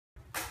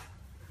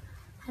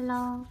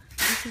Hello,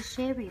 this is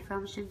Sherry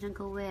from Shenzhen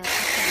Gowell.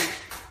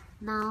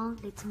 Now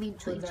let me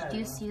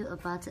introduce you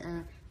about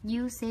a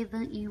new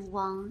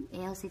 7-in-1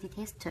 LCD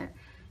tester.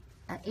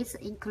 It's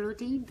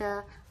including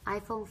the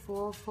iPhone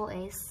 4,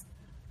 4S,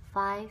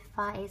 5,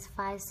 5S,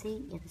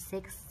 5C, and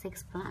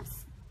 6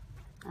 Plus.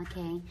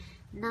 Okay,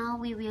 now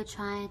we will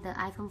try the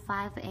iPhone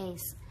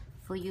 5S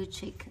for you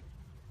check.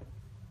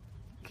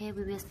 Okay,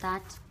 we will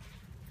start.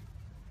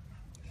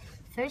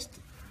 First,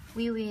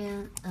 we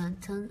will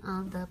turn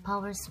on the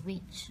power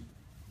switch.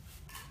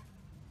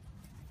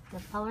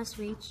 The power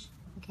switch,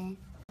 okay.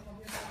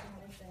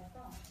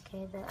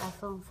 Okay, the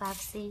iPhone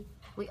 5C.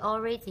 We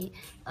already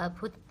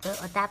put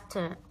the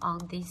adapter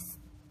on this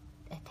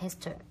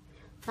tester.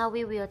 Now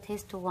we will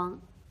test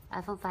one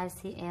iPhone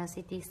 5C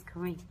LCD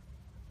screen.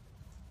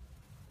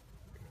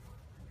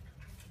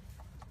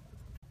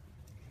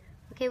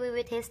 Okay, we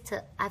will test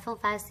iPhone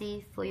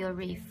 5C for your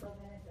reef.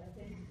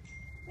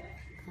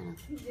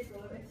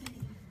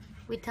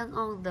 We turn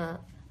on the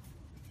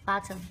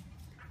button,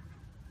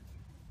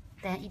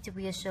 then it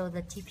will show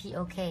the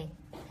TPOK.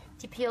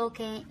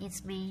 TPOK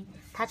is mean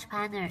touch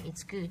panel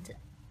is good.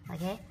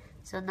 Okay,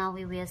 so now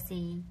we will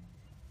see.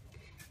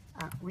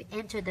 We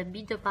enter the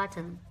middle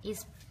button.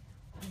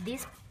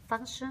 This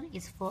function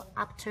is for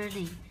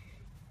upturning.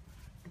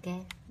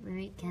 Okay,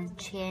 we can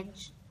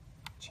change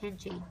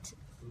it.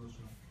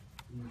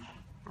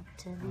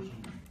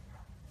 Upturning.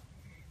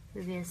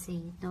 We will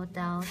see, no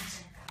doubt.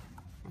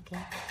 Okay,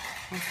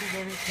 I see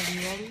very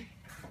clearly.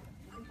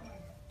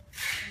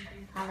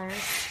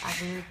 Colors are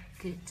very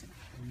good.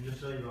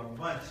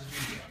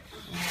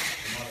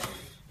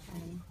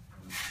 Okay.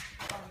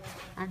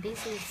 And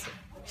this is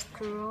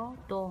scroll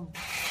down.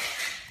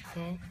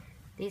 Okay,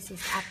 this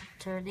is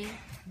upturning.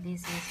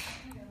 This is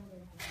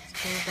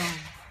scroll down.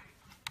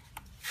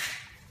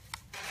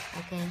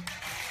 Okay.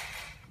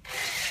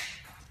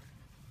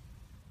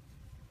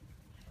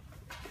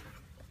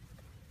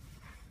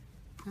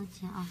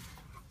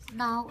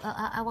 Now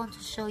I want to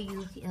show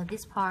you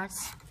these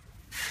parts.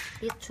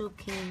 These two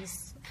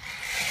keys.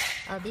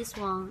 This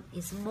one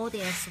is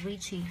model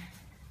switching.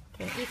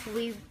 Okay, if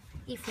we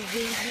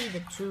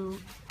need to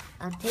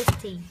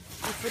testing,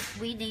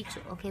 if we need to,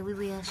 okay, we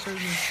will show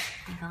you.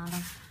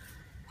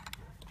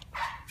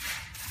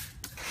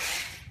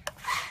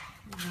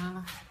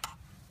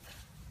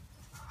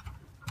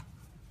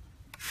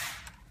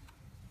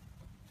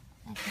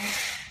 Okay.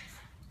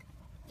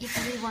 If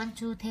we want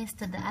to test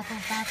the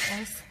iPhone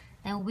 5S,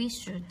 then we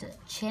should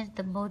change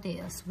the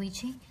model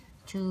switching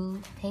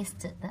to test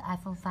the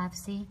iPhone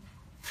 5C,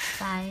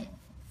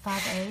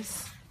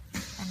 5S.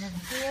 And then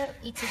here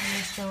it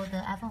will show the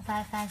iPhone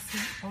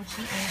 5C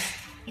OGS.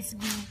 It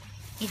means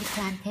it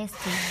can test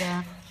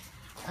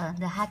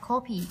the high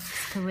copy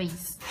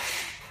screens.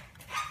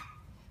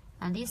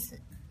 And this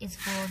is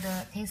for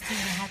the testing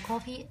the high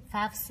copy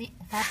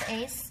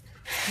 5S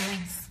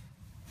screens.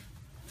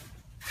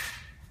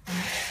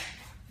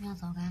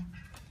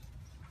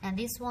 And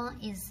this one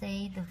is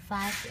say the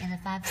 5 and the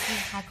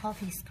 5C high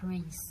copy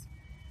screens.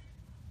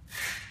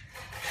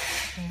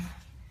 Okay.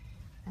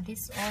 And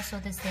this is also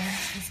the same,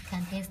 is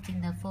can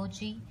testing the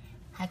 4G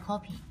high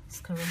copy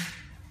screen.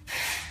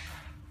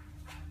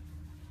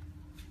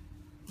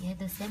 Yeah,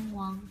 the same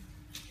one.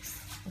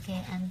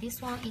 Okay, and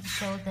this one it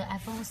shows the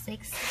iPhone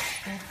 6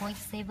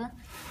 4.7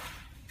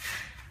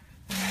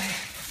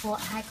 for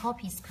high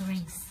copy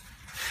screens.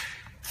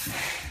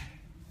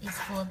 It's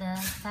for the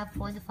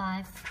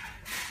 5.5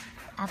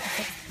 up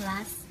 6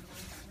 Plus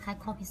high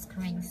copy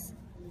screens.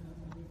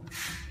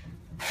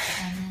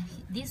 And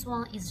this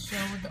one is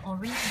show the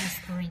original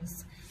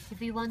screens.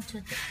 If you want to,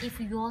 if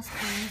your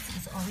screens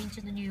is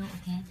original,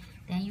 okay,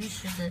 then you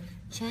should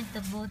change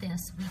the model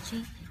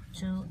switching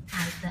to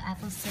the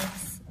iPhone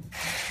 6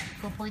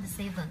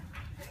 4.7.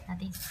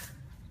 That is,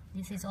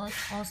 this is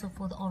also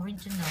for the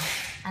original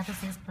iPhone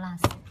 6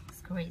 Plus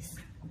screens.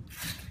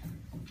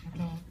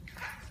 Okay.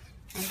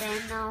 And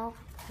then now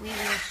we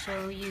will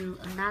show you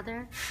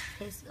another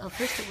test.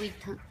 First we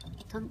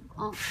turn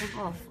off.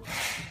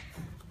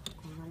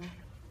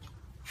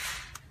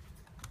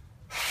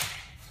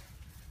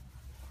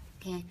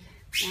 Okay,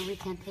 and we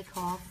can take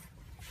off.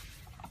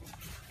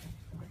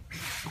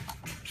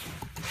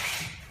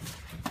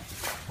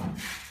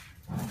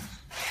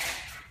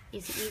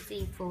 It's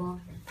easy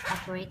for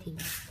operating.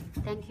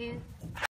 Thank you.